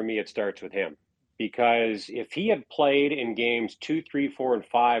 and for me, it starts with him. Because if he had played in games 2, 3, 4, and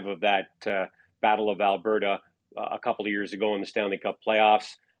 5 of that Battle of Alberta a couple of years ago in the Stanley Cup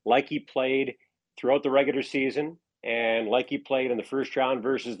playoffs, like he played throughout the regular season, and like he played in the first round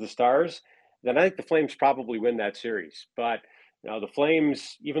versus the Stars, then I think the Flames probably win that series. But the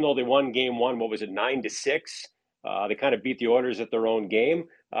Flames, even though they won game 1, 9-6, they kind of beat the Oilers at their own game.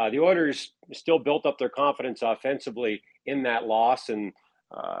 The Oilers still built up their confidence offensively in that loss, and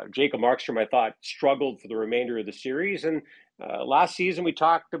Jacob Markstrom, I thought, struggled for the remainder of the series. And last season, we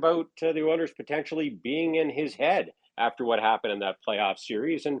talked about the Oilers potentially being in his head after what happened in that playoff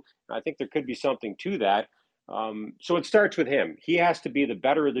series, and I think there could be something to that. So it starts with him. He has to be the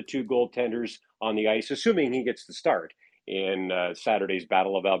better of the 2 goaltenders on the ice, assuming he gets the start in Saturday's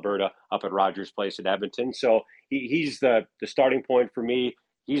Battle of Alberta up at Rogers Place in Edmonton. So he's the starting point for me.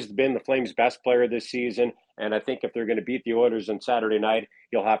 He's been the Flames' best player this season, and I think if they're going to beat the Oilers on Saturday night,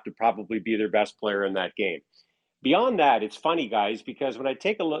 he'll have to probably be their best player in that game. Beyond that, it's funny, guys, because when I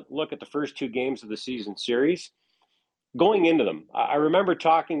take a look at the first 2 games of the season series, going into them, I remember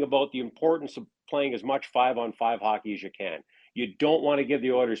talking about the importance of playing as much 5-on-5 hockey as you can. You don't want to give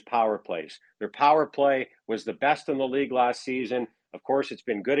the Oilers power plays. Their power play was the best in the league last season. Of course, it's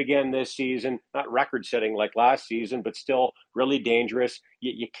been good again this season, not record-setting like last season, but still really dangerous.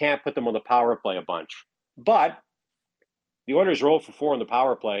 You can't put them on the power play a bunch. But the Oilers rolled for 4 in the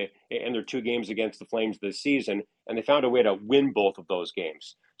power play in their 2 games against the Flames this season, and they found a way to win both of those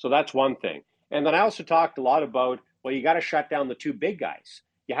games. So that's one thing. And then I also talked a lot about, well, you got to shut down the 2 big guys.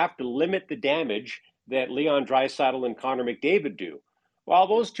 You have to limit the damage that Leon Draisaitl and Connor McDavid do. Well,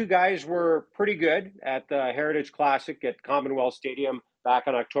 those 2 guys were pretty good at the Heritage Classic at Commonwealth Stadium back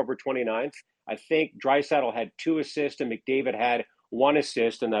on October 29th. I think Draisaitl had 2 assists and McDavid had 1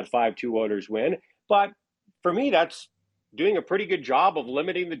 assist in that 5-2 Oilers win. But for me, that's doing a pretty good job of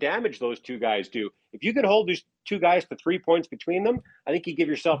limiting the damage those 2 guys do. If you could hold these 2 guys to 3 points between them, I think you give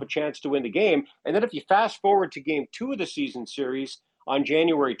yourself a chance to win the game. And then if you fast forward to game 2 of the season series on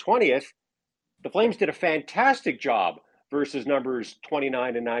January 20th, the Flames did a fantastic job versus numbers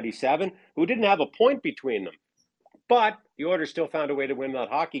 29 and 97, who didn't have a point between them. But the Oilers still found a way to win that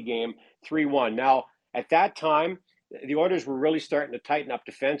hockey game 3-1. Now, at that time, the Oilers were really starting to tighten up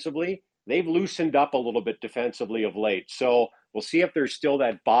defensively. They've loosened up a little bit defensively of late. So we'll see if there's still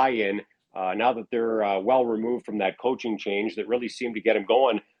that buy-in now that they're well removed from that coaching change that really seemed to get them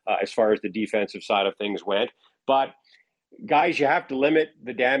going as far as the defensive side of things went. But, guys, you have to limit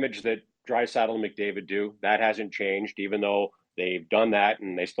the damage that Draisaitl and McDavid do. That hasn't changed, even though they've done that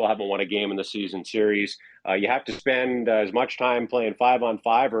and they still haven't won a game in the season series. You have to spend as much time playing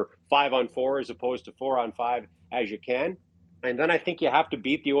 5-on-5 or 5-on-4 as opposed to 4-on-5 as you can. And then I think you have to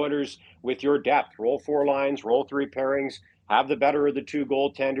beat the Oilers with your depth. Roll 4 lines, roll 3 pairings, have the better of the 2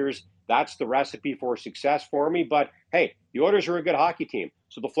 goaltenders. That's the recipe for success for me. But, hey, the Oilers are a good hockey team.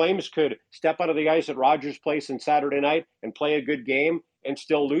 So the Flames could step out of the ice at Rogers Place on Saturday night and play a good game and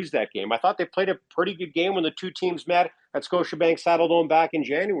still lose that game. I thought they played a pretty good game when the two teams met at Scotiabank Saddledome back in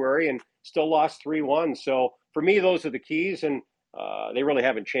January and still lost 3-1. So for me, those are the keys, and they really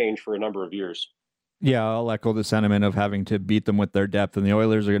haven't changed for a number of years. Yeah, I'll echo the sentiment of having to beat them with their depth, and the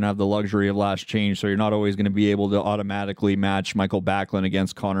Oilers are going to have the luxury of last change, so you're not always going to be able to automatically match Michael Backlund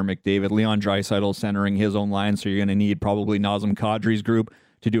against Connor McDavid. Leon Draisaitl centering his own line, so you're going to need probably Nazem Kadri's group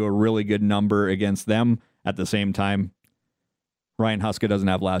to do a really good number against them. At the same time, Ryan Huska doesn't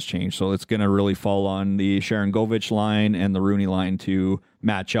have last change, so it's going to really fall on the Sharon Govich line and the Rooney line to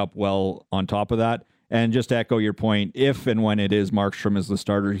match up well on top of that. And just to echo your point, if and when it is Markstrom as the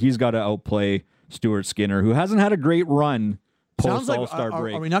starter, he's got to outplay Stuart Skinner, who hasn't had a great run post All-Star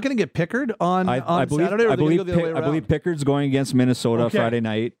break. Are we not going to get Pickard on Saturday? I believe Pickard's going against Minnesota Friday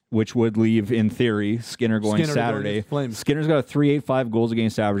night, which would leave, in theory, Skinner going Saturday. Skinner's got a .385 goals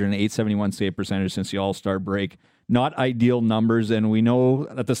against average and an .871 save percentage since the All-Star break. Not ideal numbers, and we know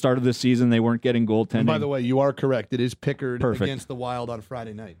at the start of the season they weren't getting goaltending. And by the way, you are correct. It is Pickard against the Wild on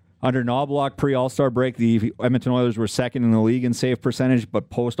Friday night. Under Knobloch, pre-All-Star break, the Edmonton Oilers were second in the league in save percentage, but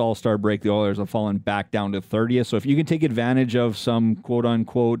post-All-Star break, the Oilers have fallen back down to 30th. So if you can take advantage of some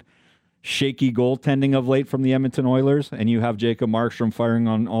quote-unquote shaky goaltending of late from the Edmonton Oilers, and you have Jacob Markstrom firing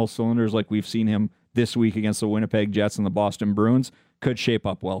on all cylinders like we've seen him this week against the Winnipeg Jets and the Boston Bruins, could shape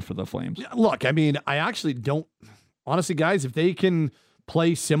up well for the Flames. Look, I mean, I actually don't... Honestly, guys, if they can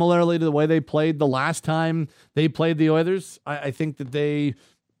play similarly to the way they played the last time they played the Oilers, I think that they...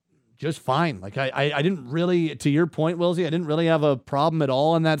 just fine. Like I didn't really, to your point, Wilsey, I didn't really have a problem at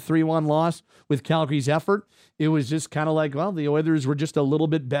all in that 3-1 loss with Calgary's effort. It was just kind of like, well, the Oilers were just a little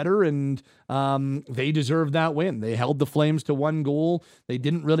bit better, and they deserved that win. They held the Flames to 1 goal. They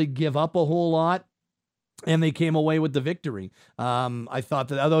didn't really give up a whole lot, and they came away with the victory. I thought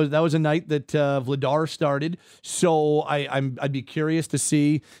that was a night that Vladar started, so I'd be curious to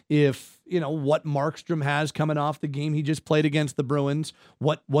see if, what Markstrom has coming off the game he just played against the Bruins.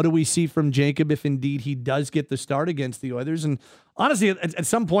 What do we see from Jacob if indeed he does get the start against the Oilers? And honestly, at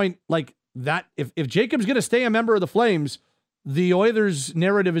some point, like that, if Jacob's going to stay a member of the Flames, the Oilers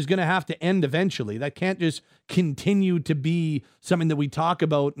narrative is going to have to end eventually. That can't just continue to be something that we talk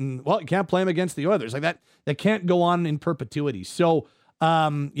about and, well, you can't play him against the Oilers. Like that can't go on in perpetuity. So,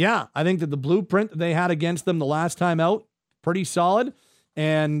 I think that the blueprint that they had against them the last time out, pretty solid.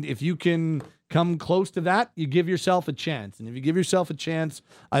 And if you can come close to that, you give yourself a chance. And if you give yourself a chance,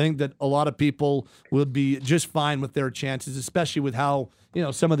 I think that a lot of people will be just fine with their chances, especially with how,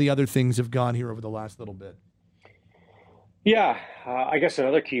 some of the other things have gone here over the last little bit. Yeah, I guess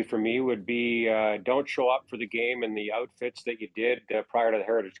another key for me would be don't show up for the game in the outfits that you did prior to the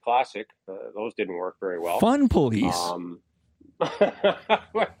Heritage Classic. Those didn't work very well. Fun police.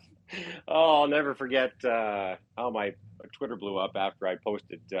 I'll never forget how my Twitter blew up after I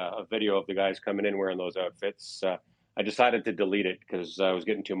posted a video of the guys coming in wearing those outfits. I decided to delete it because I was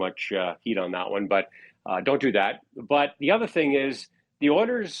getting too much heat on that one, but don't do that. But the other thing is the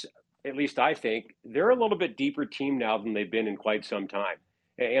Oilers, at least I think, they're a little bit deeper team now than they've been in quite some time.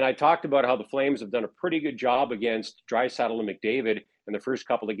 And I talked about how the Flames have done a pretty good job against Draisaitl and McDavid in the first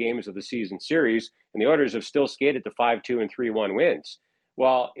couple of games of the season series, and the Oilers have still skated to 5-2 and 3-1 wins.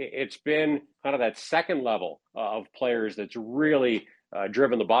 Well, it's been kind of that second level of players that's really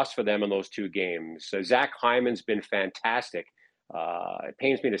driven the bus for them in those two games. So Zach Hyman's been fantastic. It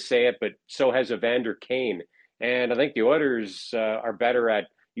pains me to say it, but so has Evander Kane. And I think the Oilers are better at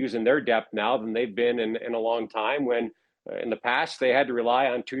using their depth now than they've been in a long time, when in the past they had to rely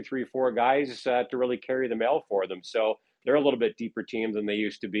on 2, 3, 4 guys to really carry the mail for them. So they're a little bit deeper team than they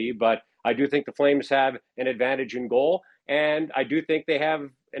used to be. But I do think the Flames have an advantage in goal, and I do think they have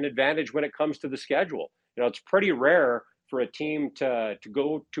an advantage when it comes to the schedule. It's pretty rare for a team to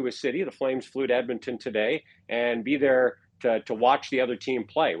go to a city. The Flames flew to Edmonton today and be there to watch the other team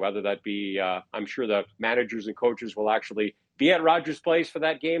play, whether that be, I'm sure the managers and coaches will actually be at Rogers Place for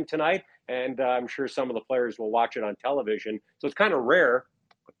that game tonight, and I'm sure some of the players will watch it on television. So it's kind of rare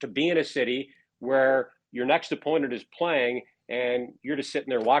to be in a city where your next opponent is playing and you're just sitting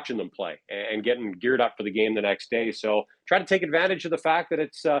there watching them play and getting geared up for the game the next day. So try to take advantage of the fact that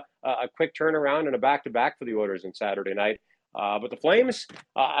it's a quick turnaround and a back-to-back for the Oilers on Saturday night. But the Flames,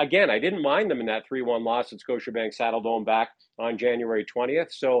 again, I didn't mind them in that 3-1 loss at Scotiabank Saddledome back on January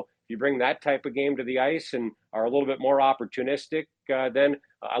 20th. So if you bring that type of game to the ice and are a little bit more opportunistic, then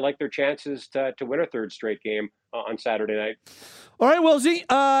I like their chances to win a third straight game on Saturday night. All right, Wilsey,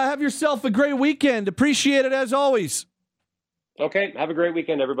 have yourself a great weekend. Appreciate it as always. Okay, have a great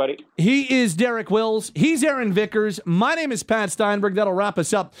weekend, everybody. He is Derek Wills. He's Aaron Vickers. My name is Pat Steinberg. That'll wrap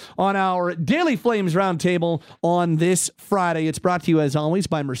us up on our Daily Flames Roundtable on this Friday. It's brought to you, as always,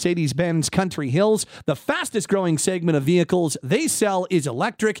 by Mercedes-Benz Country Hills. The fastest growing segment of vehicles they sell is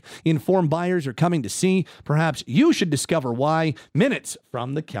electric. Informed buyers are coming to see. Perhaps you should discover why. Minutes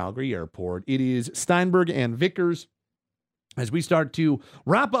from the Calgary airport. It is Steinberg and Vickers. As we start to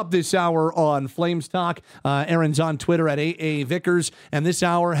wrap up this hour on Flames Talk, Aaron's on Twitter at AA Vickers, and this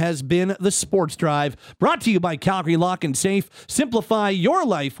hour has been the Sports Drive, brought to you by Calgary Lock and Safe. Simplify your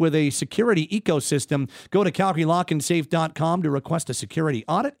life with a security ecosystem. Go to calgarylockandsafe.com to request a security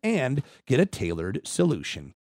audit and get a tailored solution.